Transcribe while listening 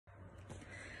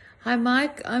Hi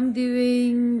Mike, I'm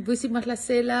doing Vusi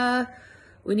Mahlasela,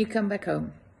 When You Come Back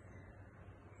Home.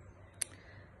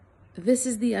 This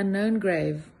is the unknown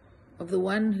grave of the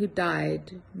one who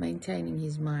died maintaining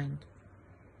his mind,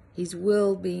 his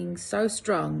will being so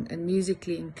strong and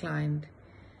musically inclined,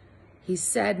 his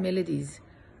sad melodies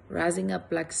rising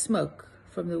up like smoke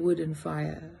from the wood and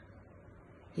fire.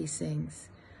 He sings,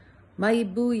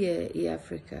 Maibuye I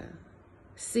Africa,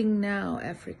 sing now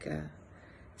Africa,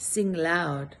 sing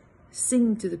loud,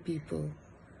 sing to the people.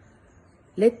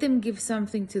 Let them give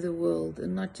something to the world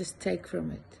and not just take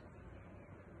from it.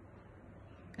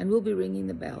 And we'll be ringing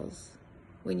the bells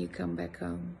when you come back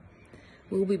home.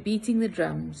 We'll be beating the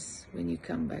drums when you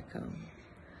come back home.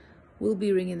 We'll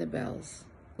be ringing the bells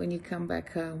when you come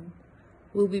back home.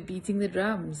 We'll be beating the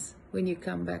drums when you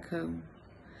come back home.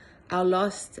 Our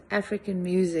lost African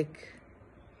music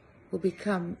will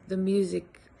become the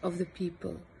music of the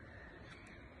people.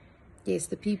 Yes,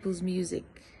 the people's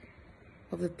music,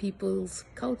 of the people's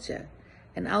culture.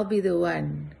 And I'll be the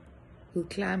one who'll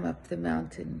climb up the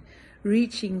mountain,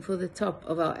 reaching for the top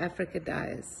of our Africa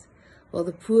dais, while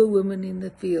the poor women in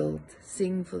the field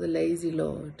sing for the lazy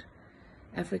Lord.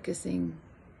 Africa sing,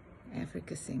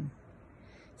 Africa sing,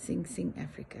 sing, sing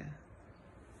Africa.